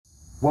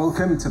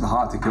Welcome to the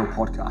Heart to Kill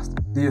podcast,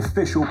 the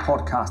official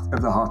podcast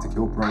of the Heart to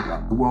Kill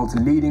program, the world's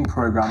leading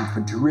program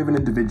for driven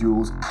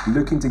individuals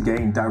looking to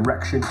gain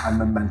direction and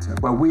momentum,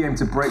 where we aim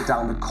to break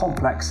down the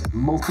complex,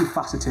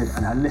 multifaceted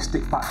and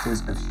holistic factors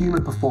of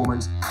human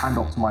performance and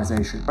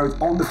optimization. Both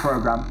on the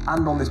program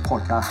and on this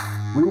podcast,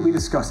 we will be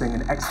discussing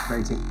and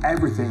excavating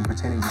everything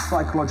pertaining to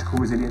psychological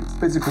resilience,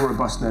 physical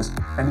robustness,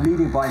 and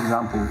leading by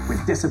example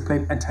with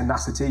discipline and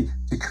tenacity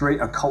to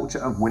create a culture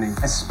of winning,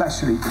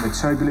 especially in the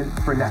turbulent,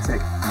 frenetic,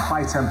 and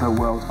high-tempo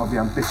world of the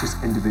ambitious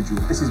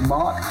individual. This is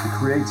Mark, the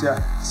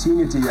creator,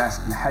 senior DS,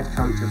 and head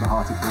coach of the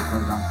Heart to Kill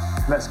program.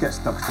 Let's get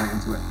stuck straight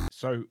into it.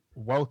 So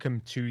welcome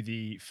to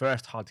the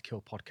first Hard to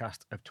Kill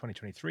podcast of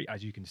 2023.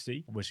 As you can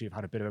see, obviously we've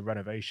had a bit of a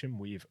renovation.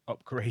 We've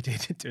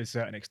upgraded to a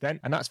certain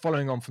extent. And that's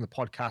following on from the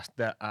podcast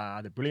that,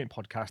 the brilliant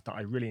podcast that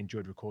I really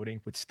enjoyed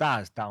recording with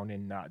Staz down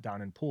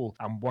in Poole.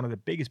 And one of the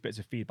biggest bits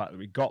of feedback that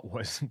we got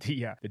was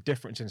the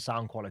difference in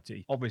sound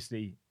quality.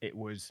 Obviously it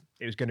was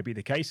going to be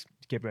the case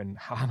given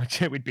how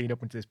much we'd been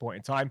up until this point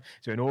in time.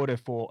 So in order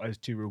for us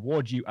to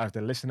reward you as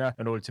the listener,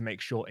 in order to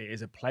make sure it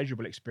is a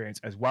pleasurable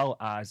experience as well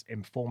as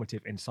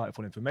informative,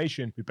 insightful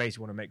information, we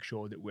basically want to make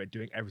sure that we're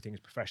doing everything as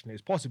professionally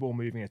as possible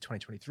moving into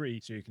 2023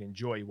 so you can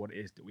enjoy what it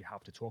is that we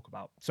have to talk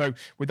about. So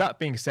with that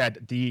being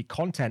said, the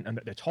content and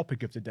the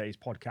topic of today's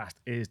podcast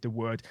is the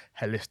word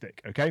holistic,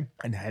 okay?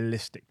 And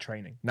holistic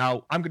training.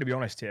 Now, I'm going to be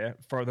honest here,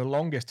 for the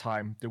longest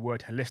time, the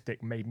word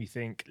holistic made me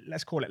think,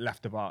 let's call it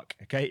left of arc,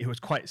 okay? It was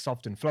quite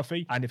soft and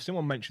fluffy. And if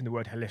someone mentioned the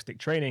word holistic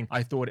training,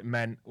 I thought it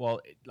meant,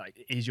 well,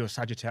 is your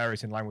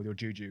Sagittarius in line with your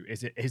juju?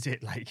 Is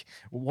it like,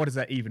 what does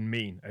that even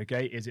mean,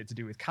 okay? Is it to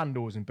do with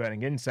candles and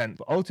burning incense?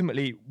 But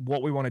ultimately,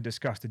 what we want to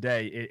discuss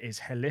today is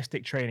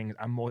holistic training,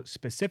 and more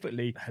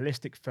specifically,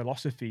 holistic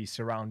philosophy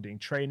surrounding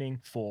training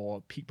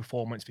for peak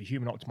performance, for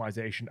human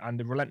optimization, and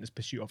the relentless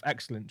pursuit of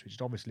excellence, which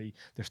is obviously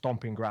the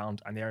stomping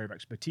ground and the area of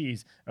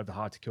expertise of the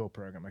Hard to Kill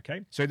program,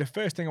 okay? So the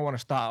first thing I want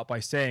to start out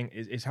by saying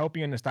is helping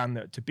you understand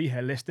that to be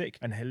holistic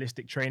and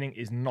holistic training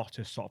is not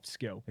a soft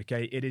skill,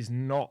 okay? It is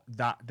not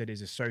that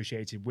is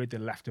associated with the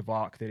left of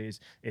arc that is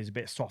a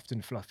bit soft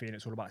and fluffy, and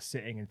it's all about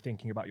sitting and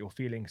thinking about your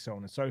feelings, so on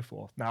and so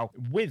forth. Now,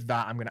 with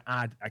that, I'm going to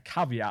add a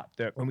caveat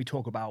that when we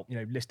talk about,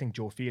 listening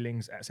to your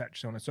feelings, etc.,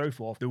 so on and so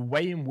forth, the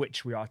way in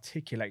which we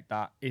articulate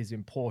that is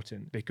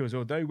important, because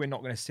although we're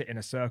not going to sit in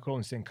a circle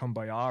and sing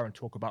Kumbaya and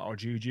talk about our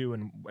juju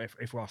and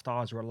if our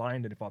stars are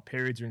aligned and if our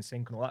periods are in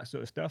sync and all that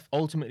sort of stuff,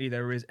 ultimately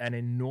there is an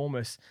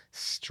enormous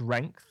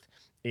strength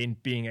in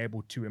being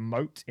able to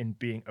emote, in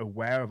being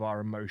aware of our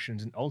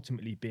emotions, and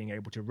ultimately being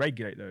able to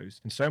regulate those.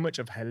 And so much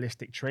of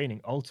holistic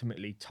training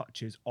ultimately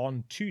touches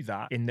on to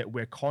that, in that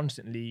we're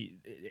constantly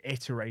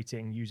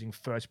iterating using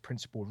first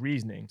principle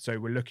reasoning. So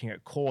we're looking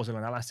at causal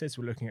analysis,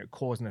 we're looking at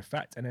cause and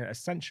effect, and then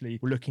essentially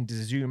we're looking to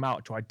zoom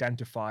out to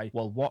identify,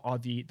 well, what are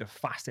the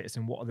facets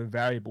and what are the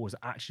variables that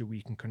actually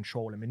we can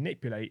control and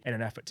manipulate in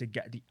an effort to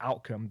get the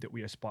outcome that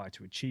we aspire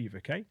to achieve,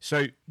 okay?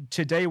 So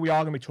today we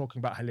are going to be talking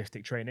about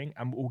holistic training,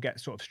 and we'll get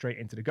sort of straight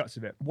into the guts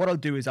of it. What I'll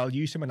do is I'll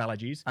use some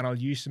analogies and I'll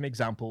use some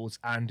examples,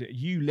 and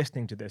you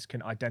listening to this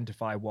can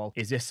identify, well,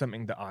 is this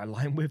something that I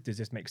align with? Does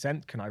this make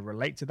sense? Can I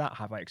relate to that?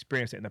 Have I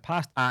experienced it in the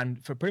past?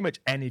 And for pretty much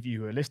any of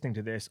you who are listening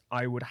to this,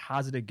 I would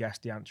hazard a guess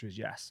the answer is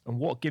yes. And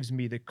what gives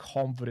me the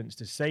confidence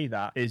to say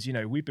that is,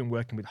 we've been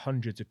working with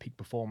hundreds of peak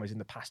performers in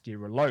the past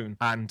year alone,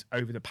 and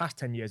over the past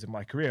 10 years of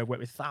my career, I've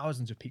worked with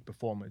thousands of peak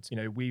performers.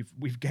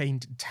 We've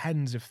gained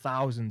tens of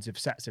thousands of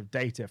sets of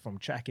data from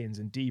check-ins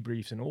and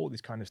debriefs and all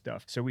this kind of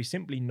stuff. So we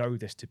simply know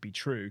this to be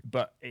true,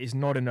 but it is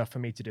not enough for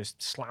me to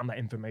just slam that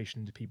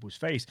information into people's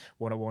face.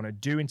 What I want to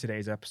do in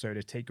today's episode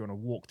is take you on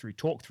a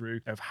talk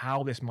through of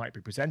how this might be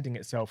presenting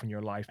itself in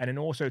your life, and then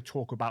also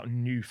talk about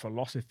new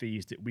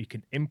philosophies that we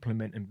can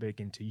implement and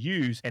begin to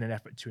use in an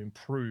effort to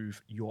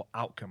improve your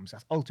outcomes.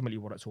 That's ultimately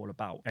what it's all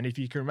about. And if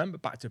you can remember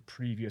back to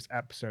previous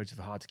episodes of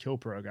the Hard to Kill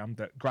program,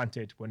 that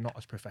granted were not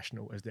as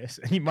professional as this,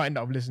 and you might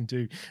not have listened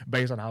to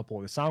based on how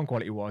poor the sound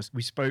quality was,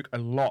 we spoke a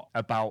lot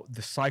about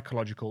the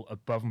psychological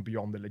above and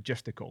beyond the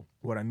logistical.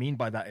 What I mean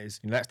by that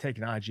is, let's take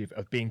an analogy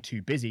of being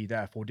too busy,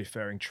 therefore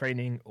deferring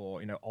training,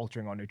 or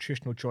altering our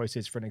nutritional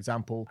choices, for an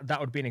example. That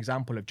would be an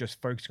example of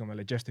just focusing on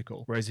the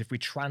logistical. Whereas if we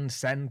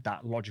transcend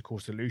that logical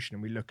solution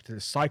and we look to the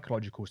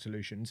psychological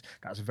solutions,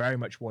 that's very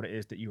much what it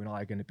is that you and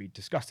I are going to be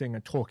discussing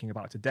and talking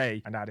about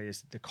today, and that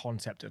is the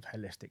concept of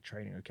holistic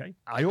training, okay?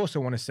 I also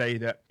want to say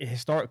that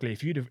historically,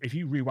 if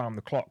you rewound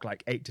the clock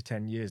like 8 to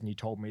 10 years and you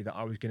told me that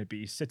I was going to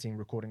be sitting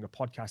recording a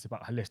podcast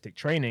about holistic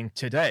training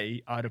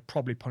today, I'd have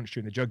probably punched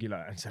you in the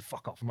jugular and said,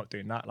 fuck off, I'm not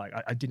doing that. Like,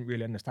 I didn't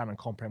really understand and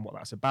comprehend what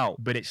that's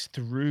about. But it's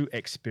through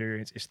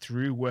experience, it's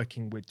through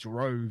working with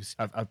droves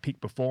of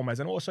peak performers,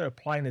 and also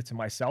applying it to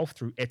myself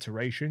through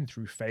iteration,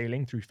 through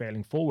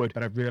failing forward,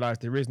 that I've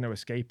realized there is no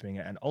escaping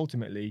it. And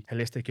ultimately,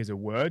 holistic is a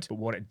word, but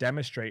what it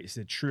demonstrates is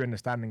a true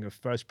understanding of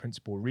first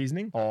principle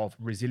reasoning, of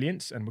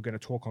resilience, and we're going to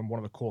talk on one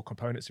of the core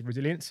components of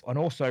resilience, and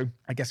also,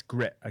 I guess,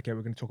 grit. Okay,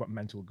 we're going to talk about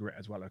mental grit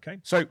as well, okay?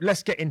 So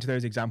let's get into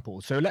those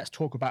examples. So let's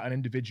talk about an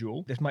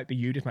individual. This might be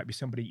you, this might be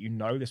somebody you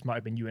know, this might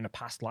have been you in a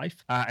past life.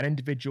 An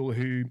individual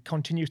who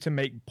continues to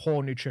make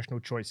poor nutritional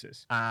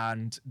choices,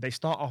 and they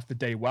start off the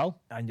day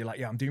well, and you're like,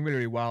 yeah, I'm doing really,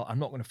 really well. I'm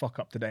not going to fuck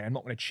up today. I'm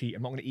not going to cheat.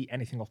 I'm not going to eat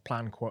anything off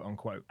plan, quote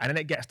unquote. And then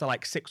it gets to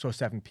like 6 or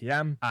 7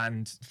 p.m.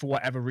 and for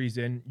whatever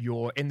reason,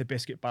 you're in the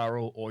biscuit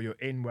barrel, or you're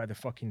in where the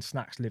fucking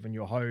snacks live in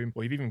your home,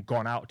 or you've even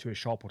gone out to a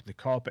shop or to the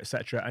co-op,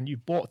 etc., and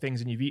you've bought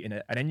things and you've eaten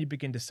it, and then you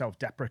begin to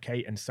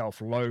self-deprecate and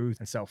self-loathe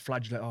and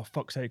self-flagellate. Oh,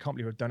 fuck's sake, I can't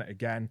believe I've done it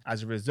again.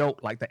 As a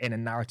result, like, the inner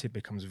narrative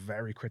becomes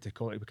very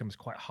critical. It becomes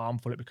quite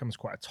harmful. It becomes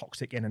quite a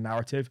toxic inner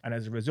narrative. And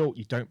as a result,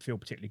 you don't feel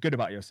particularly good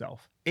about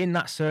yourself. In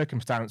that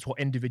circumstance, what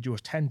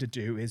individuals tend to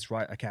do is,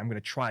 right, okay, I'm going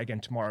to try again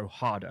tomorrow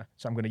harder.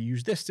 So I'm going to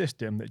use this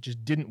system that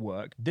just didn't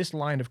work, this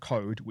line of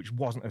code which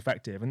wasn't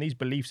effective, and these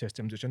belief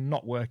systems which are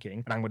not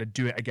working, and I'm going to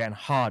do it again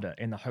harder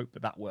in the hope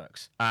that that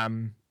works.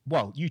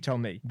 Well, you tell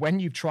me, when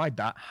you've tried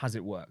that, has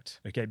it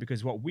worked? Okay,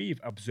 because what we've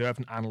observed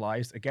and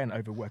analyzed, again,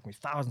 over working with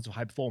thousands of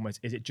high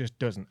performers, is it just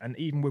doesn't. And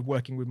even with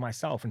working with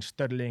myself and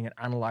studying and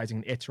analyzing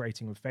and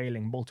iterating and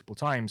failing multiple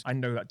times, I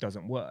know that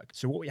doesn't work.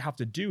 So what we have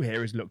to do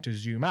here is look to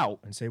zoom out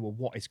and say, well,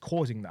 what is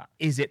causing that?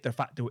 Is it the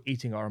fact that we're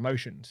eating our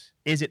emotions?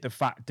 Is it the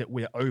fact that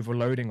we're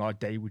overloading our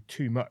day with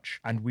too much?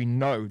 And we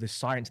know the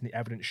science and the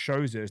evidence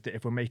shows us that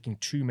if we're making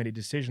too many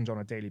decisions on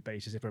a daily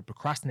basis, if we're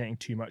procrastinating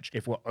too much,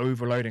 if we're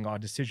overloading our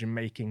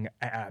decision-making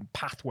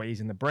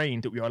pathways in the brain,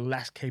 that we are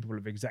less capable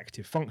of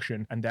executive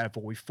function, and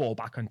therefore we fall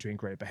back onto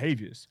ingrained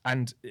behaviors.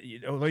 And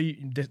although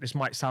this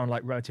might sound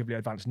like relatively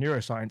advanced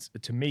neuroscience,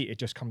 to me it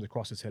just comes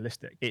across as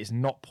holistic. It's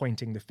not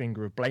pointing the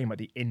finger of blame at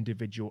the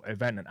individual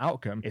event and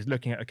outcome. It's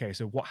looking at, okay,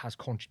 so what has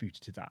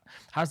contributed to that?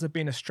 Has there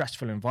been a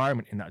stressful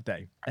environment in that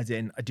day? As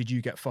in, did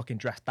you get fucking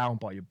dressed down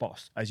by your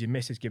boss? As your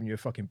missus giving you a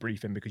fucking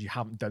briefing because you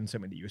haven't done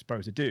something that you were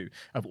supposed to do?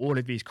 Have all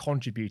of these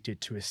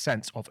contributed to a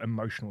sense of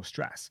emotional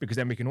stress? Because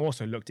then we can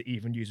also look to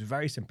even use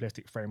very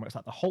simplistic frameworks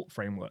like the HALT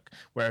framework,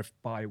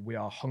 whereby we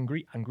are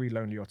hungry, angry,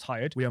 lonely, or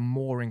tired, we are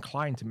more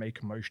inclined to make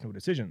emotional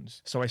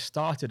decisions. So I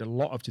started a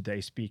lot of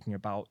today speaking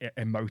about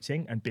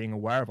emoting and being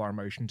aware of our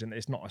emotions, and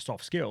it's not a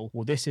soft skill.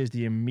 Well, this is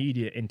the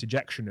immediate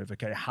interjection of,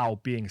 okay, how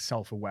being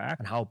self-aware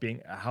and how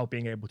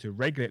being able to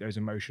regulate those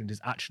emotions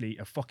is actually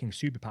a fucking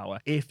superpower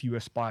if you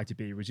aspire to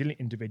be a resilient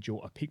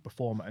individual, a peak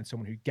performer, and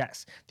someone who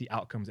gets the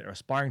outcomes that they're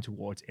aspiring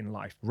towards in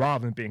life,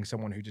 rather than being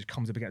someone who just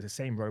comes up against the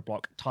same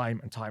roadblock time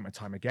and time and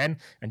time again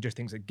and just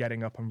thinks that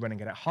getting up and running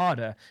at it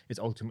harder is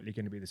ultimately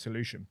going to be the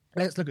solution.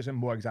 Let's look at some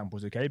more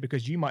examples, okay?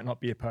 Because you might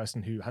not be a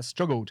person who has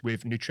struggled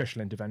with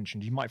nutritional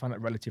interventions. You might find that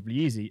relatively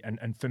easy.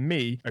 And for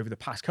me, over the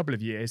past couple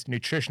of years,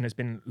 nutrition has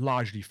been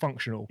largely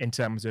functional in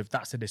terms of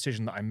that's a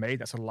decision that I made,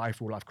 that's a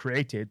life rule I've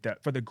created,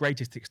 that for the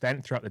greatest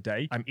extent throughout the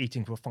day, I'm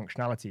eating for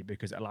functionality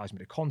because it allows me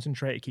to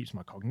concentrate, it keeps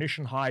my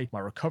cognition high, my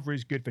recovery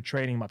is good for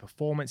training, my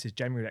performance is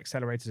generally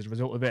accelerated as a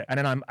result of it. And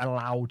then I'm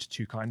allowed,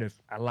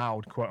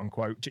 quote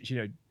unquote,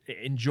 to,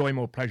 enjoy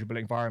more pleasurable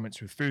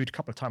environments with food. A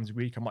couple of times a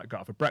week, I might go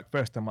out for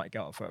breakfast, I might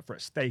go out for a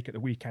steak at the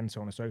weekend, so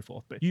on and so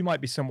forth. But you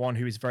might be someone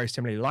who is very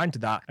similarly aligned to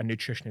that, and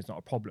nutrition is not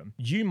a problem.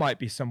 You might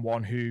be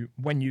someone who,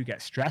 when you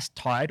get stressed,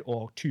 tired,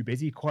 or too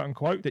busy, quote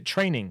unquote, that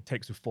training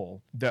takes a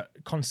fall, that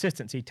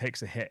consistency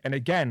takes a hit. And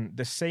again,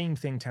 the same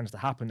thing tends to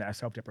happen there.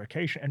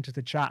 Self-deprecation enters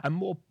the chat. And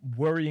more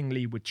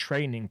worryingly with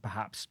training,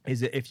 perhaps,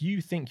 is that if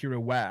you think you're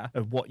aware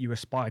of what you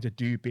aspire to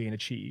do, be, and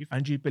achieve,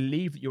 and you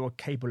believe that you're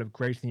capable of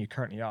greater than you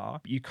currently are,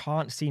 but you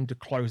can't seem to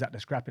close that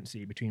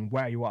discrepancy between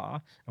where you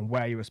are and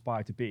where you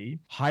aspire to be,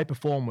 high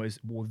performers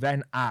will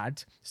then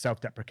add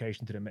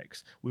self-deprecation to the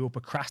mix. We will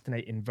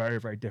procrastinate in very,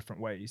 very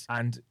different ways.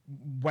 And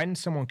when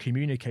someone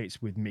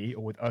communicates with me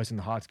or with us in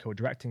the Hard to Kill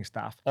directing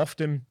staff,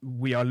 often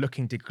we are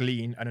looking to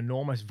glean an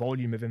enormous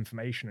volume of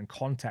information and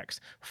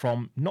context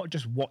from not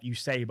just what you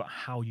say, but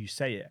how you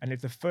say it. And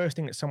if the first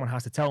thing that someone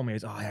has to tell me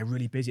is, oh, I'm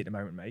really busy at the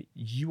moment, mate,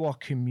 you are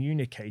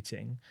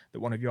communicating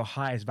that one of your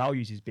highest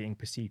values is being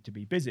perceived to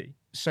be busy.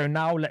 So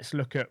now let's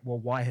look at, well,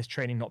 why has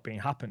training not been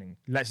happening?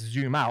 Let's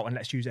zoom out and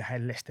let's use a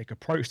holistic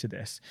approach to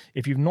this.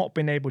 If you've not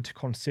been able to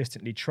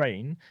consistently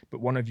train, but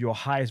one of your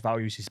highest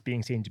values is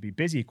being seen to be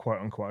busy, quote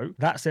unquote,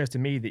 that says to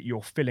me that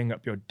you're filling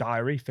up your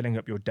diary, filling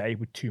up your day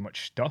with too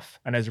much stuff.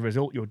 And as a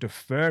result, you're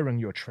deferring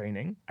your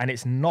training, and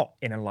it's not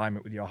in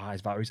alignment with your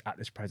highest values at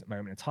this present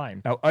moment in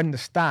time. Now,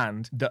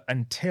 understand that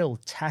until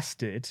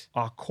tested,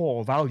 our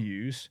core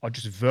values are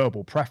just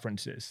verbal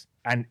preferences.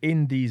 And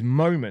in these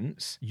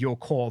moments, your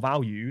core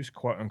values,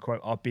 quote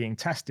unquote, are being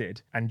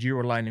tested, and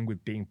you're aligning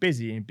with being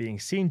busy and being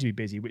seen to be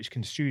busy, which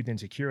can soothe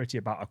insecurity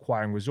about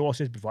acquiring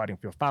resources, providing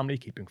for your family,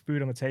 keeping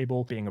food on the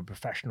table, being a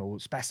professional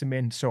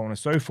specimen, so on and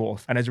so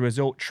forth. And as a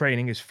result,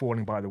 training is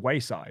falling by the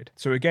wayside.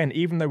 So again,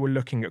 even though we're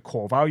looking at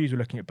core values, we're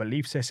looking at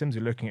belief systems,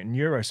 we're looking at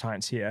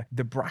neuroscience here,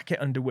 the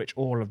bracket under which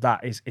all of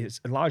that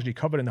is largely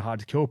covered in the Hard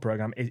to Kill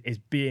program is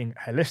being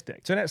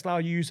holistic. So let's now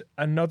use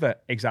another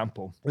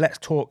example. Let's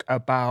talk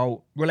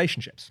about relationships.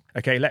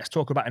 Okay, let's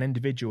talk about an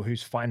individual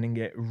who's finding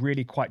it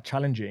really quite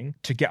challenging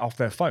to get off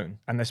their phone,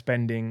 and they're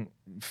spending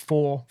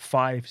 4,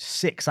 5,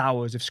 6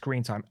 hours of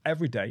screen time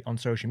every day on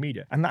social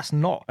media. And that's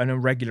not an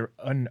irregular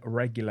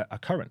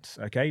occurrence,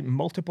 okay?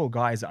 Multiple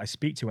guys that I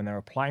speak to when they're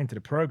applying to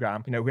the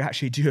program, we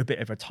actually do a bit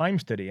of a time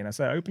study. And I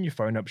say, open your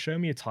phone up, show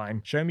me your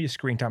time, show me your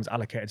screen times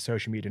allocated to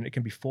social media. And it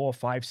can be 4,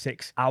 5,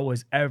 6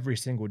 hours every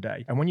single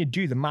day. And when you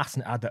do the maths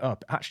and add that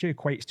up, it actually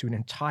equates to an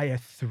entire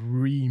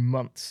 3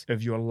 months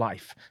of your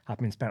life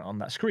having been spent on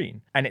that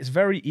screen. And it's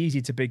very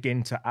easy to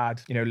begin to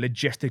add,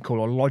 logistical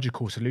or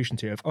logical solution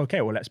to it of,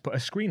 okay, well, let's put a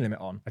screen limit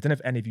on. I don't know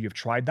if any of you have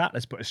tried that.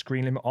 Let's put a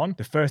screen limit on.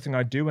 The first thing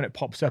I do when it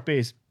pops up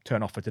is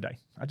turn off for today.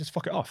 I just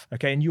fuck it off.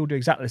 Okay. And you'll do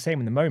exactly the same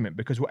in the moment,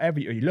 because whatever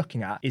you're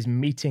looking at is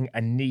meeting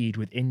a need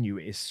within you.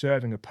 It is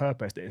serving a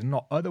purpose that is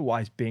not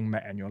otherwise being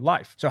met in your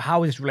life. So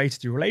how is this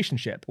related to your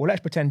relationship? Well,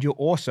 let's pretend you're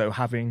also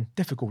having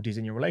difficulties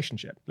in your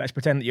relationship. Let's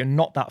pretend that you're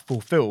not that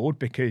fulfilled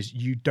because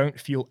you don't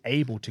feel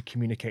able to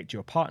communicate to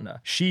your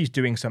partner. She's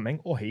doing something,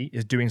 or he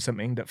is doing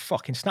something that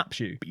fucking snaps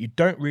you, but you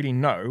don't really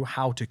know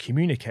how to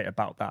communicate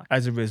about that.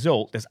 As a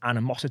result, there's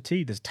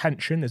animosity, there's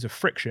tension, there's a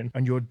friction,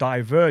 and you're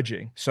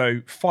diverging.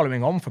 So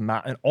following on from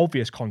that, an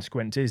obvious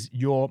consequence is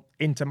your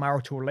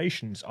intermarital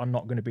relations are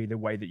not going to be the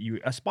way that you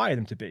aspire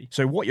them to be.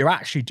 So what you're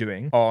actually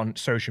doing on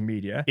social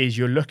media is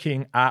you're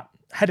looking at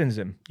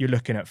hedonism. You're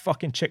looking at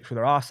fucking chicks with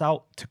their ass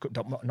out, to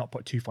not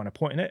put too fine a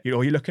point in it,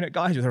 or you're looking at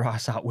guys with their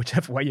ass out,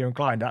 whichever way you're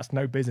inclined. That's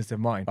no business of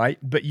mine, right?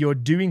 But you're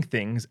doing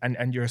things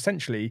and you're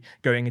essentially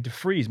going into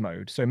freeze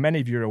mode. So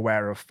many of you are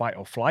aware of fight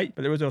or flight,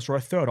 but there is also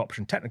a third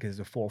option. Technically there's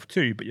a fourth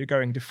too, but you're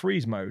going into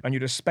freeze mode and you're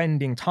just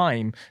spending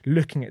time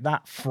looking at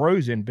that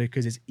frozen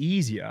because it's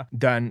easier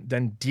than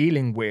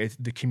dealing with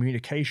the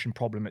communication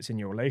problem that's in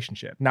your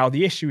relationship. Now,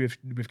 the issue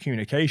with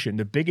communication,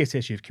 the biggest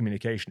issue of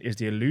communication is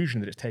the illusion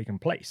that it's taken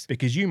place,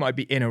 because you might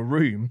be in a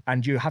room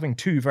and you're having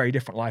two very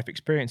different life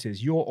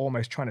experiences. You're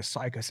almost trying to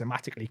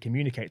psychosomatically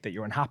communicate that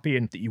you're unhappy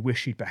and that you wish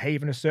she'd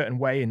behave in a certain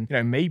way. And,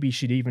 maybe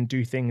she'd even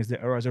do things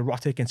that are as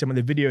erotic in some of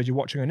the videos you're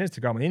watching on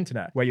Instagram and the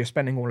internet, where you're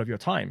spending all of your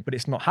time, but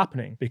it's not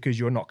happening because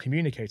you're not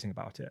communicating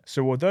about it.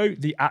 So although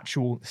the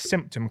actual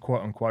symptom,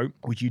 quote unquote,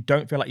 which you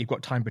don't feel like you've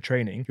got time for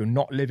training, you're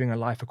not living a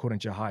life according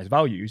to your highest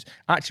values,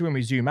 actually when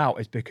we zoom out,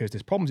 it's because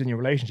there's problems in your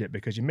relationship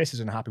because your missus is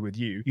unhappy with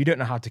you. You don't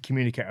know how to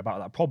communicate about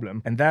that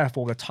problem. And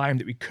therefore the time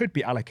that we could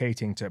be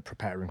allocating to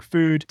preparing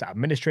food, to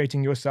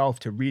administrating yourself,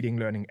 to reading,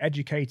 learning,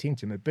 educating,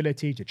 to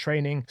mobility, to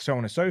training, so on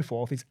and so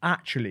forth, is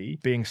actually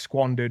being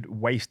squandered,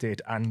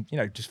 wasted, and,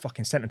 just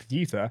fucking sent into the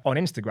ether on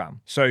Instagram.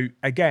 So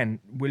again,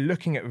 we're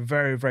looking at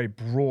very, very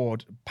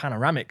broad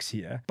panoramics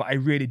here, but I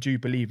really do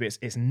believe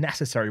it's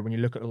necessary when you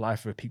look at the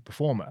life of a peak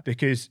performer,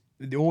 because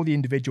all the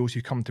individuals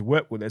who come to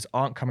work with us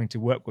aren't coming to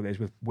work with us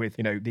with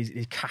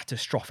these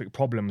catastrophic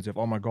problems of,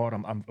 oh my God,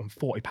 I'm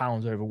 40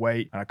 pounds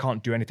overweight and I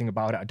can't do anything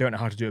about it. I don't know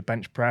how to do a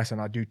bench press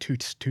and I do two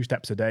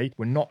steps a day.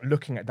 We're not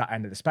looking at that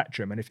end of the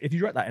spectrum. And if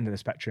you're at that end of the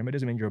spectrum, it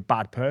doesn't mean you're a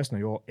bad person or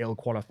you're ill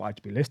qualified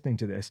to be listening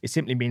to this. It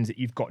simply means that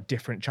you've got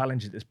different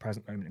challenges at this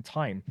present moment in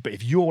time. But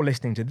if you're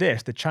listening to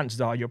this, the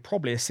chances are you're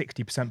probably a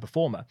 60%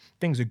 performer.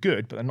 Things are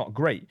good, but they're not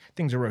great.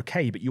 Things are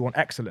okay, but you want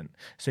excellent.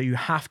 So you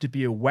have to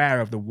be aware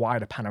of the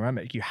wider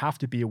panoramic. You have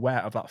to be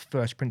aware of that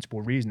first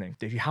principle reasoning.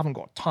 If you haven't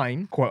got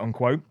time, quote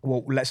unquote,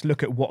 well, let's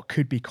look at what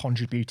could be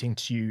contributing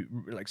to you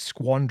like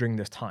squandering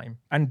this time.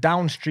 And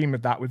downstream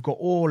of that, we've got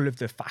all of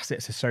the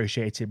facets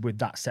associated with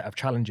that set of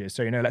challenges.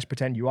 So, let's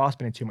pretend you are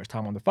spending too much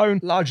time on the phone.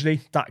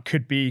 Largely, that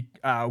could be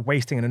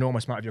wasting an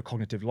enormous amount of your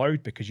cognitive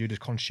load because you're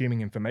just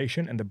consuming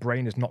information and the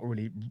brain is not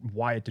really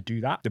wired to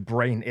do that. The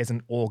brain is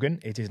an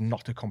organ. It is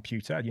not a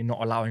computer. You're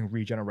not allowing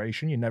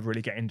regeneration. You never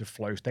really get into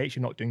flow states.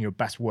 You're not doing your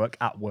best work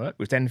at work,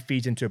 which then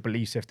feeds into a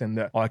belief system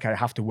that, okay, I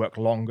have to work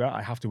longer.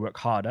 I have to work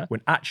harder.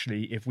 When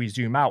actually, if we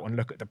zoom out and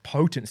look at the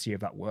potency of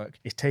that work,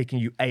 it's taking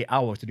you 8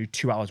 hours to do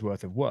 2 hours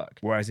worth of work.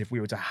 Whereas if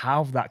we were to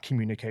have that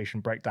communication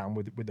breakdown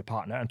with the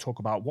partner and talk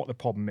about what the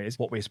problem is,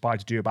 what we aspire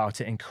to do about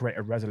it and create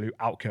a resolute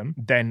outcome,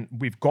 then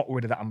we've got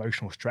rid of that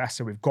emotional stress.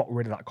 So we've got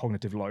rid of that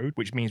cognitive load,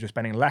 which means we're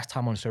spending less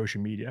time on social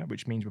media,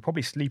 which means we're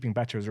probably sleeping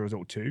better as a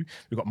result too.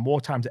 We've got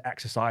more time to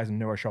exercise and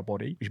nourish our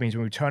body, which means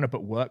when we turn up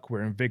at work,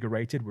 we're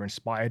invigorated, we're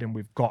inspired, and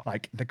we've got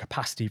like the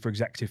capacity for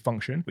executive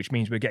function, which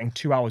means we're getting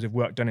 2 hours of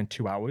work done in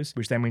 2 hours,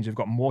 which then means we've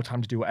got more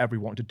time to do whatever we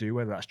want to do,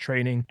 whether that's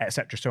training,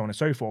 etc., so on and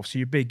so forth. So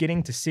you're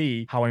beginning to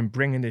see how I'm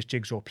bringing this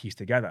jigsaw piece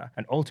together.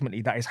 And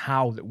ultimately, that is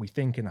how that we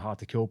think in the Hard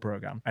to Kill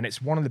program. And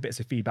it's one of the bits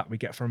of feedback we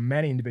get from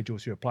many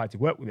individuals who apply to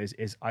work with us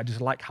is, I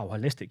just like how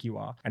holistic you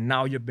are. And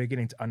now you're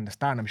beginning to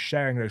understand. I'm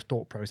sharing those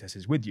thought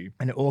processes with you.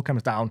 And it all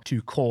comes down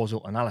to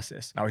causal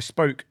analysis. Now, I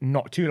spoke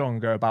not too long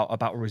ago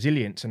about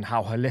resilience and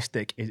how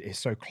holistic is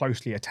so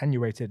closely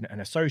attenuated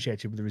and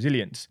associated with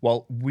resilience.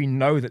 Well, we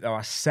know that there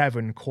are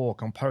 7 core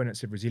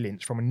components of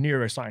resilience. From a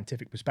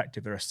neuroscientific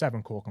perspective, there are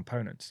 7 core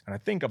components. And I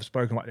think I've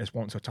spoken about this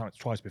once or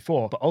twice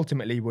before, but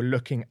ultimately we're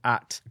looking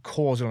at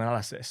causal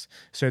analysis.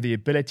 So the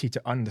ability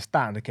to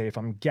understand, okay, if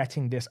I'm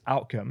getting this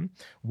outcome,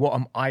 what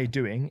am I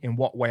doing? In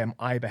what way am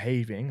I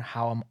behaving?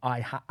 How am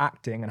I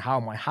acting? And how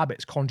are my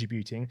habits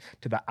contributing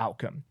to that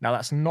outcome? Now,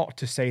 that's not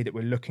to say that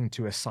we're looking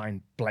to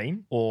assign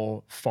blame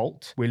or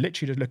fault. We're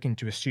literally just looking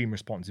to assume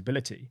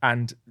responsibility.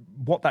 And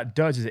what that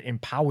does is it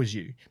empowers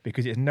you,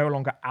 because it's no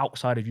longer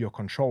outside of your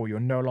control. You're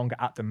no longer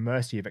at the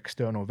mercy of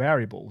external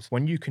variables.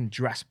 When you can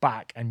dress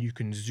back and you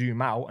can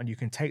zoom out and you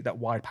can take that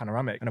wide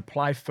panoramic and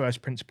apply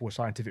first principle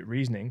scientific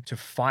reasoning to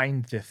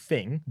find the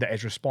thing that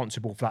is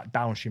responsible for that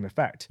downstream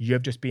effect, you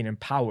have just been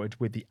empowered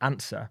with the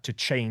answer to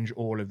change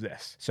all of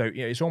this. So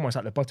it's almost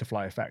like the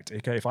butterfly effect.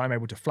 Okay, if I'm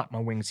able to flap my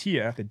wings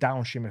here, the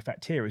downstream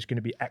effect here is going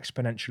to be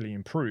exponentially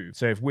improved.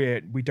 So if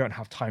we don't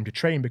have time to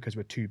train because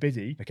we're too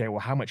busy, okay, well,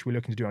 how much we're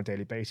looking to do on a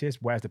daily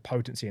basis? Where's the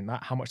potency in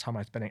that? How much time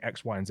am I spending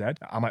X, Y, and Z?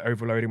 Am I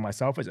overloading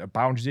myself? Is it a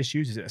boundaries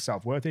issue? Is it a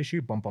self-worth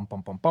issue? Bum, bum,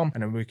 bum, bum, bum.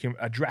 And then we can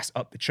address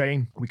up the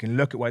chain. We can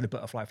look at where the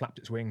butterfly flapped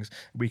its wings.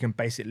 We can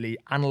basically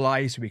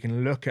analyze. We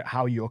can look at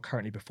how you're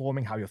currently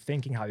performing, how you're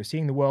thinking, how you're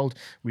seeing the world.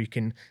 We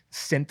can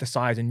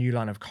synthesize a new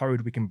line of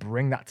code. We can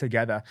bring that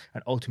together,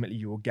 and ultimately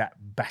you will get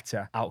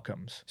better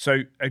outcomes.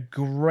 So a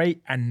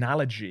great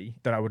analogy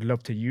that I would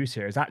love to use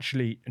here is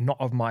actually not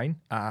of mine.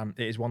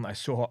 It is one that I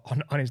saw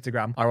on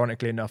Instagram,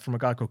 ironically enough, from a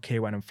guy called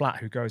Kierwan and Flat,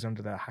 who goes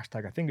under the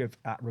hashtag, I think, of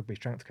at Rugby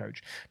Strength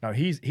Coach. Now,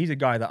 he's a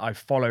guy that I've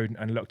followed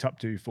and looked up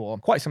to for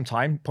quite some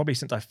time, probably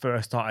since I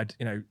first started,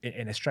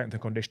 in a strength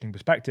and conditioning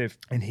perspective.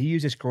 And he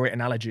used this great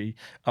analogy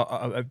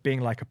of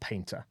being like a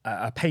painter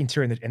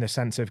in the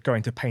sense of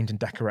going to paint and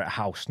decorate a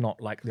house,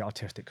 not like the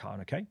artistic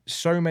kind. Okay,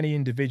 so many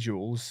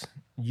individuals,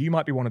 you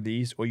might be one of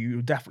these, or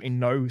you definitely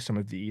know some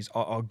of these,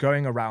 are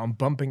going around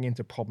bumping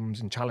into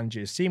problems and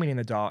challenges seemingly in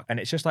the dark, and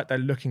it's just like they're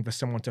looking for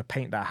someone to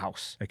paint their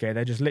house. Okay,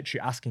 they're just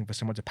literally asking for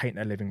someone to paint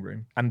their living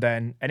room. And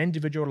then an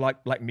individual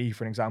like me,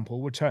 for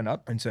example, would turn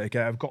up and say,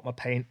 okay, I've got my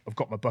paint, I've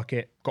got my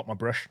bucket, got my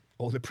brush,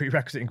 all the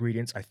prerequisite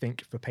ingredients, I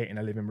think, for painting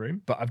a living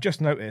room. But I've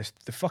just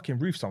noticed the fucking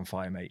roof's on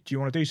fire, mate. Do you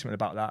want to do something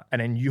about that?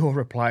 And then you're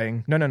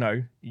replying,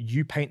 no,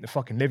 you paint the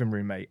fucking living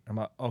room, mate. I'm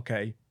like,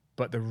 okay,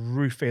 but the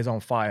roof is on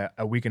fire.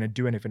 Are we going to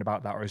do anything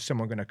about that? Or is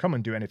someone going to come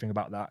and do anything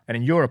about that? And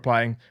then you're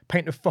replying,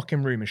 paint the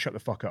fucking room and shut the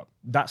fuck up.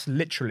 That's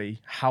literally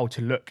how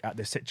to look at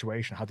this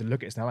situation, how to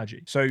look at this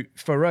analogy. So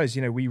for us,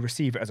 we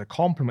receive it as a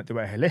compliment that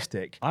we're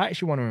holistic. I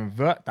actually want to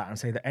invert that and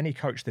say that any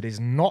coach that is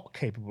not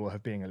capable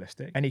of being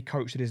holistic, any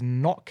coach that is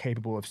not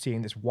capable of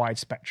seeing this wide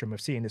spectrum, of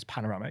seeing this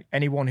panoramic,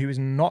 anyone who is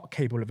not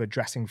capable of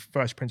addressing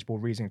first principle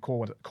reasoning,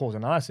 cause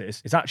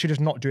analysis, is actually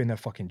just not doing their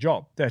fucking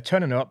job. They're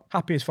turning up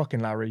happy as fucking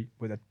Larry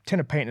with a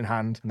tin of paint in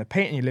hand, and they're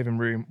painting your living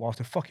room whilst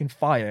a fucking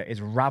fire is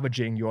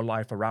ravaging your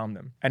life around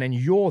them. And then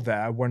you're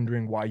there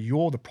wondering why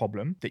you're the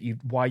problem,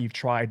 why you've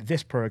tried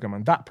this program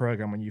and that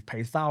program, and you've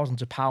paid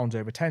thousands of pounds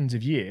over tens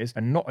of years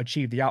and not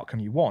achieved the outcome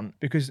you want,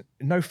 because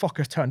no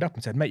fuckers turned up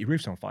and said, mate, your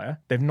roof's on fire.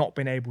 They've not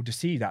been able to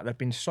see that. They've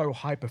been so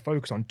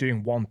hyper-focused on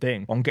doing one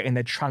thing, on getting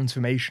their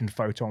transformation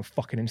photo on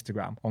fucking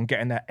Instagram, on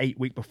getting their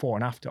 8-week before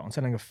and after, on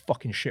selling a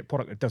fucking shit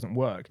product that doesn't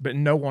work. But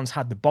no one's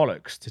had the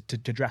bollocks to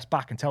dress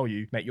back and tell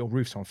you, mate, your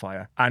roof's on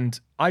fire. And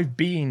I've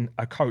been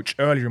a coach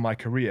earlier in my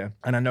career,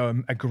 and I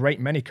know a great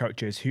many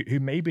coaches who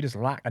maybe just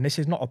lack, and this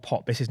is not a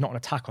pop, this is not an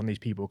attack on these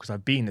people, because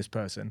I've been this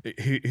person,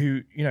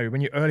 who when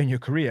you're early in your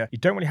career, you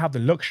don't really have the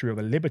luxury or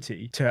the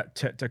liberty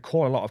to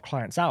call a lot of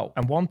clients out.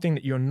 And one thing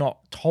that you're not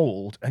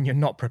told and you're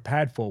not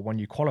prepared for when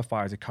you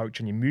qualify as a coach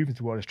and you move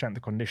into the world of strength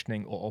and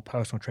conditioning or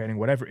personal training,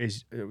 whatever it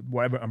is,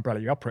 whatever umbrella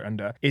you operate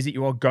under, is that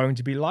you are going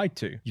to be lied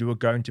to. You are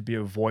going to be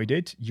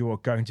avoided. You are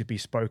going to be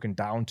spoken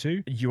down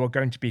to. You are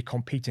going to be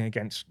competing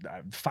against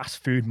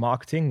fast food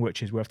marketing,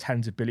 which is worth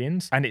tens of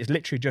billions. And it's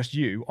literally just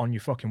you on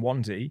your fucking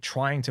onesie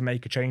trying to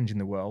make a change in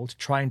the world,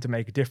 trying to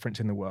make a difference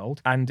in the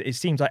world. And it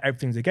seems like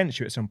everything's against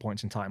you at some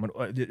points in time.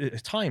 And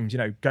at times,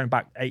 going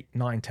back 8,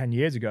 9, 10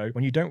 years ago,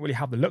 when you don't really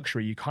have the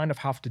luxury, you kind of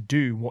have to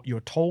do what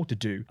you're told to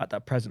do at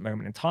that present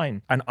moment in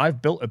time. And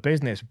I've built a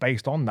business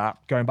based on that,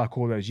 going back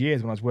all those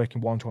years when I was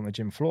working one-to-one on the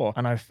gym floor.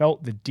 And I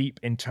felt the deep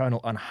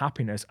internal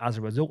unhappiness as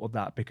a result of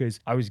that, because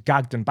I was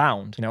gagged and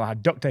bound. I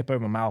had duct tape over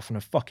my mouth and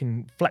a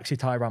fucking flexi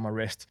tie around my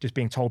wrist, just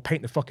being told,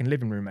 paint the fucking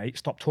living room, mate.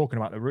 Stop talking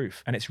about the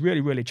roof. And it's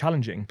really, really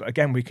challenging. But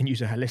again, we can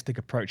use a holistic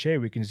approach here.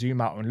 We can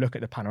zoom out and look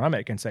at the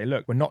panoramic and say,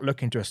 look, we're not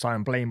looking to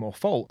assign blame or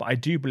fault, but I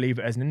do believe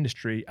that as an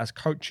industry, as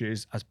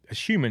coaches, as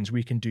humans,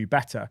 we can do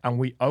better. And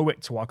we owe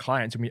it to our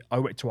clients and we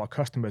owe it to our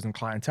customers and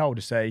clientele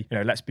to say,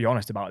 let's be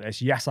honest about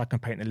this. Yes, I can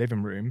paint the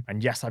living room,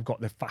 and yes, I've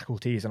got the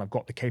faculties and I've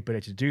got the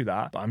capability to do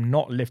that, but I'm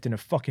not lifting a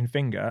fucking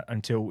finger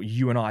until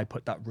you and I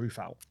put that roof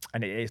out.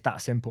 And it is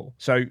that simple.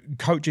 So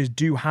coaches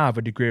do have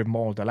a degree of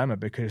moral dilemma,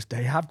 because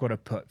they have got to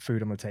put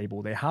food on the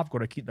table. They have got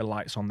to keep the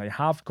lights on. They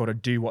have got to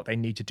do what they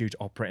need to do to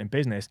operate in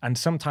business. And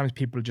sometimes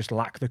people just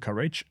lack the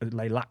courage.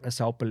 They lack the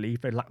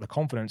self-belief. They lack the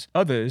confidence.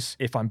 Others,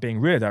 if I'm being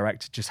really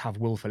direct, just have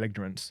willful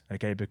ignorance,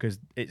 okay? Because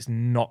it's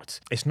not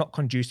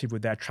conducive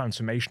with their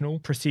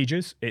transformational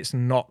procedures. It's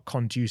not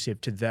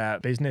conducive to their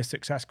business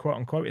success, quote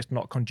unquote. It's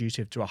not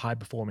conducive to a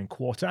high-performing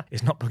quarter.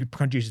 It's not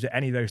conducive to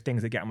any of those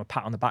things that get them a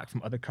pat on the back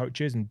from other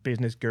coaches and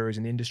business gurus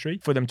in the industry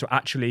for them to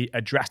actually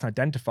address and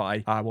identify,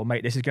 well,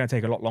 mate, this is going to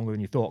take a lot longer than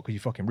you thought because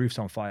your fucking roof's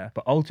on fire.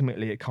 But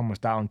ultimately, it comes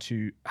down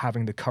to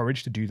having the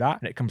courage to do that,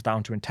 and it comes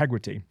down to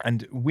integrity.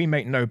 And we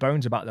make no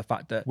bones about the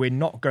fact that we're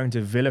not going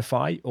to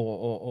vilify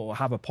or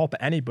have a pop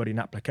at anybody in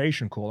an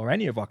application call or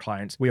any of our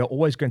clients. We are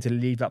always going to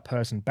leave that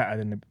person better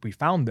than we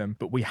found them.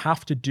 But we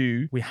have to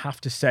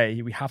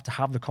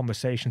have the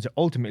conversations that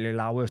ultimately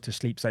allow us to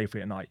sleep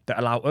safely at night, that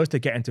allow us to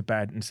get into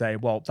bed and say,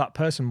 well, that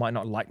person might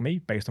not like me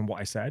based on what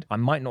I said. I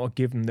might not have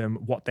given them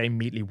what they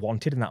immediately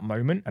wanted in that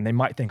moment, and they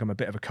might think I'm a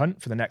bit of a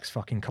cunt for the next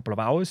fucking couple of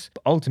hours.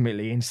 But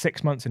ultimately, in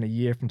 6 months and a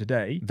year from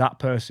today, that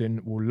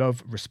person will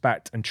love,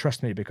 respect, and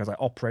trust me because I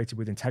operated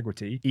with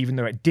integrity, even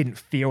though it didn't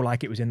feel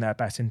like it was in their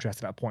best interest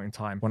at that point in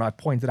time. When I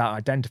pointed out,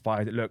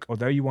 identified that, look,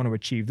 although you want to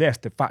achieve this,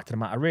 the fact of the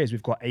matter is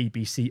we've got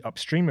ABC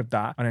upstream of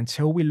that. And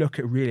until we look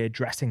at really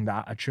addressing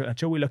that,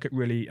 until we look at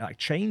really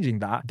changing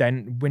that,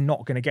 then we're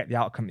not going to get the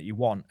outcome that you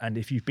want. And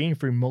if you've been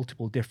through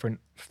multiple different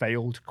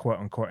failed quote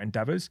unquote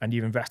endeavors and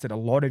you've invested a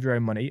lot of your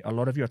own money, a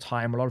lot of your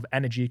time, a lot of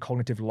energy,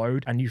 cognitive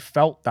load, and you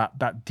felt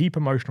that deep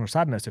emotional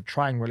sadness of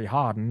trying really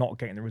hard and not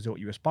getting the result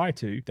you aspire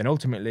to, then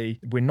ultimately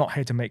we're not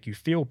here to make you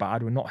feel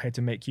bad. We're not here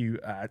to make you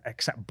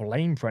accept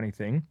blame for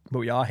anything, but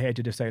we are here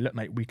to just say, look,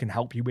 mate, we can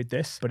help you with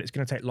this, but it's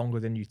going to take longer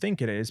than you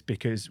think it is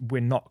because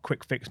we're not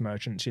quick fix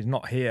merchants. She's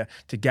not here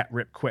to get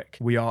ripped quick.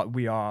 We are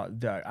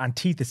the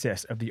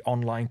antithesis of the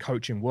online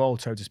coaching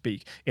world, so to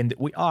speak, in that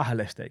we are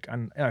holistic.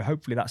 And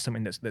hopefully that's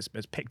something that's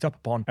picked up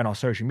upon in our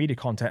social media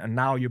content. And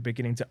now you're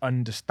beginning to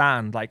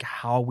understand like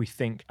how we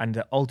think.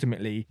 And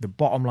ultimately the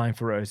bottom line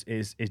for us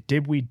is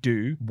did we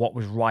do what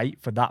was right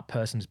for that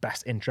person's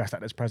best interest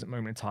at this present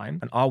moment in time?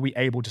 And are we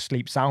able to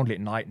sleep soundly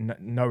at night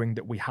knowing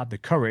that we had the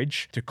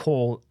courage to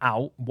call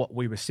out what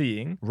we were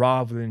seeing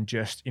rather than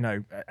just,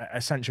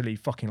 essentially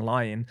fucking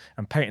lying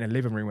and painting a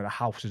living room where the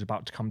house is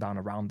about to come down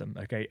around them,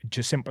 okay?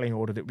 Just simply in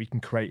order that we can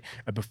create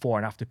a before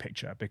and after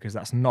picture, because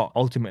that's not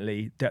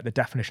ultimately the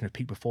definition of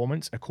peak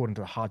performance according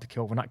to the hard to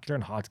kill vernacular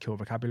and hard to kill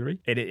vocabulary.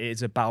 It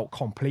is about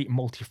complete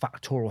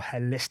multifactorial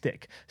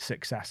holistic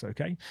success,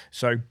 okay?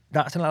 So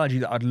that's an analogy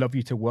that I'd love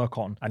you to work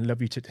on and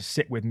love you to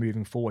sit with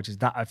moving forward, is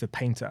that of the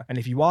painter. And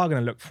if you are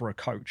going to look for a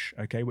coach,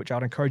 okay, which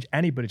I'd encourage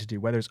anybody to do,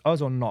 whether it's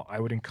us or not, I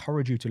would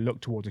encourage you to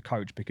look towards a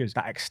coach, because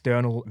that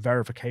external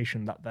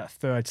verification, that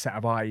third set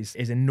of eyes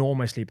is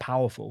enormously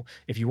powerful.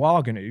 If you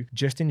are going to,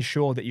 just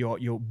ensure that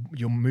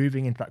you're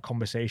moving into that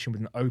conversation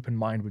with an open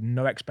mind, with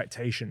no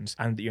expectations,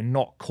 and that you're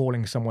not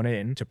calling someone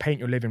in to paint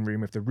your living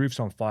room if the roof's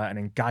on fire and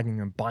then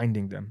gagging and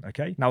binding them,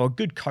 okay? Now, a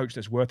good coach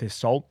that's worth his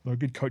salt, or a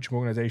good coaching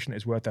organization that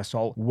is worth their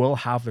salt, will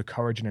have the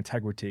courage and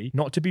integrity,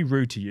 not to be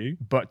rude to you,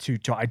 but to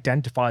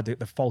identify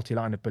the faulty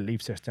line of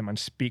belief system and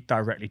speak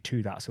directly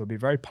to that. So it'll be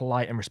very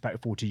polite and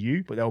respectful to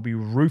you, but they'll be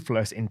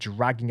ruthless in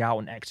dragging out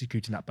and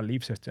executing that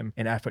belief system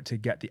in effort to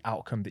get the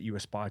outcome that you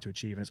aspire to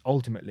achieve. And it's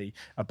ultimately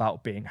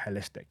about being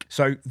holistic.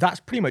 So that's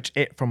pretty much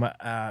it from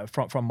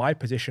my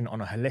position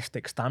on a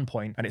holistic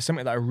standpoint. And it's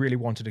something that I really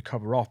wanted to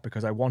cover off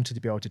because I wanted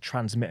to be able to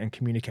transmit and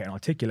communicate and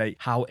articulate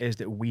how it is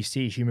that we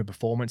see human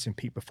performance and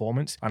peak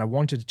performance. And I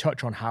wanted to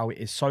touch on how it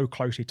is so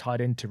closely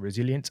tied into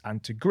resilience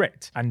and to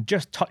grit. And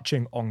just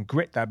touching on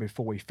grit there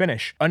before we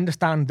finish,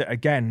 understand that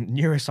again,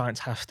 neuroscience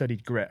has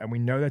studied grit, and we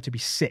know there to be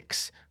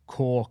 6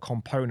 core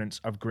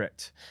components of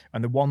grit.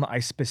 And the one that I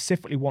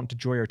specifically want to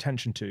draw your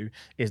attention to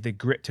is the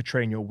grit to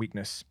train your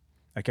weakness.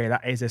 Okay,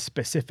 that is a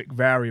specific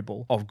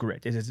variable of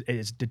grit. It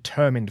is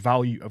determined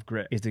value of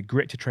grit, is the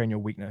grit to train your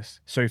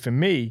weakness. So for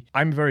me,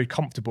 I'm very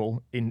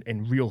comfortable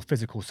in real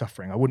physical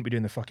suffering. I wouldn't be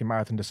doing the fucking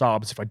marathon des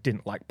Sables if I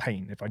didn't like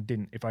pain, if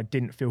I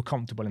didn't feel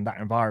comfortable in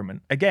that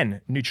environment. Again,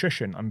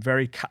 nutrition, I'm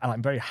very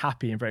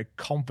happy and very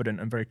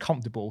confident and very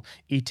comfortable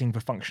eating for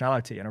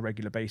functionality on a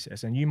regular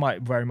basis. And you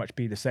might very much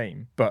be the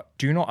same. But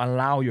do not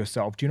allow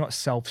yourself, do not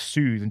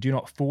self-soothe, and do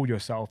not fool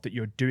yourself that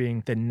you're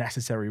doing the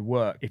necessary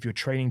work if you're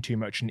training too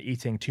much and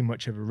eating too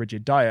much of a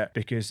rigid diet,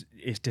 because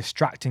it's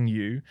distracting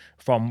you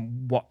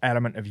from what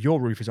element of your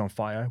roof is on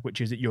fire,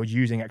 which is that you're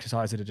using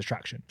exercise as a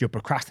distraction. You're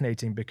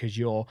procrastinating because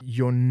you're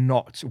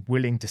not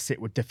willing to sit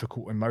with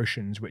difficult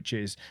emotions, which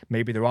is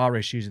maybe there are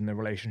issues in the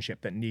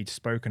relationship that need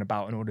spoken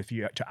about in order for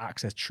you to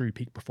access true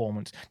peak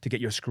performance, to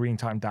get your screen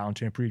time down,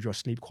 to improve your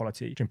sleep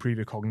quality, to improve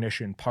your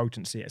cognition,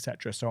 potency,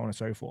 etc., so on and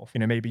so forth.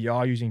 Maybe you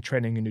are using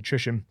training and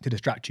nutrition to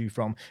distract you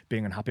from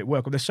being unhappy at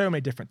work. Well, there's so many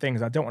different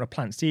things. I don't want to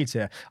plant seeds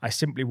here. I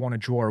simply want to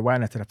draw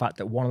awareness to the fact fact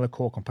that one of the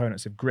core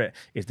components of grit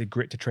is the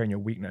grit to train your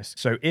weakness.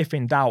 So if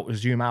in doubt,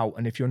 zoom out.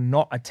 And if you're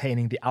not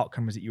attaining the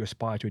outcomes that you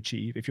aspire to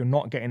achieve, if you're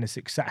not getting the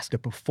success, the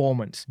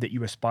performance that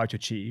you aspire to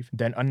achieve,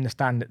 then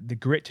understand that the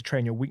grit to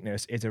train your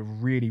weakness is a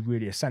really,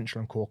 really essential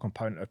and core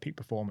component of peak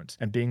performance.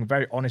 And being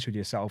very honest with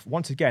yourself,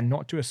 once again,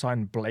 not to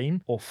assign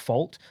blame or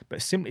fault,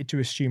 but simply to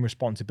assume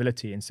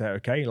responsibility and say,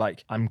 okay,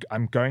 like I'm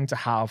going to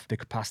have the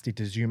capacity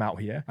to zoom out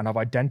here, and I've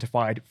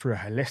identified through a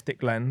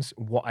holistic lens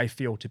what I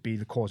feel to be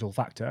the causal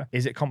factor.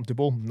 Is it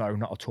comfortable? No,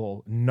 not at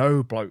all.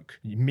 No bloke,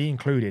 me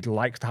included,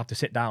 likes to have to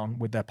sit down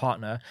with their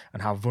partner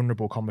and have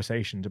vulnerable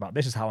conversations about,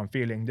 this is how I'm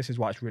feeling, this is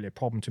why it's really a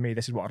problem to me,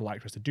 this is what I'd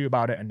like for us to do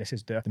about it, and this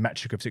is the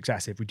metric of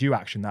success. If we do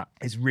action that,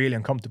 it's really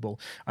uncomfortable.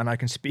 And I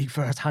can speak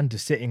firsthand to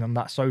sitting on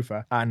that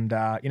sofa and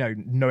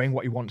knowing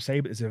what you want to say,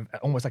 but there's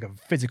almost like a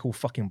physical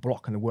fucking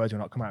block and the words will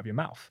not come out of your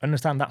mouth.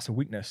 Understand that's a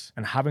weakness,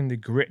 and having the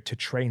grit to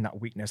train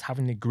that weakness,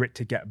 having the grit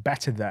to get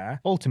better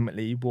there,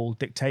 ultimately will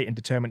dictate and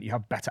determine that you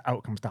have better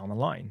outcomes down the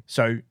line.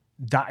 So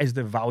that is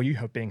the value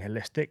of being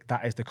holistic.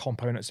 That is the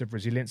components of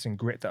resilience and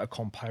grit that are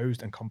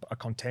composed and are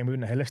contained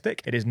within a holistic.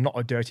 It is not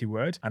a dirty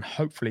word. And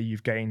hopefully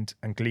you've gained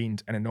and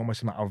gleaned an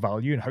enormous amount of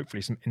value and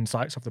hopefully some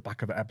insights off the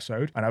back of the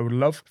episode. And I would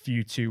love for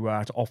you to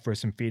offer us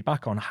some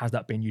feedback on, has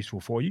that been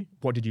useful for you?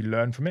 What did you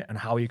learn from it? And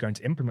how are you going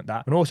to implement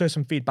that? And also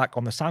some feedback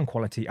on the sound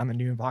quality and the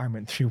new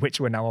environment through which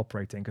we're now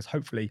operating, because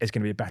hopefully it's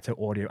going to be a better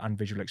audio and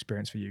visual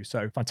experience for you.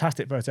 So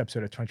fantastic first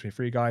episode of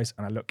 2023, guys.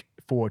 And I look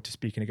forward to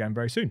speaking again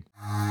very soon.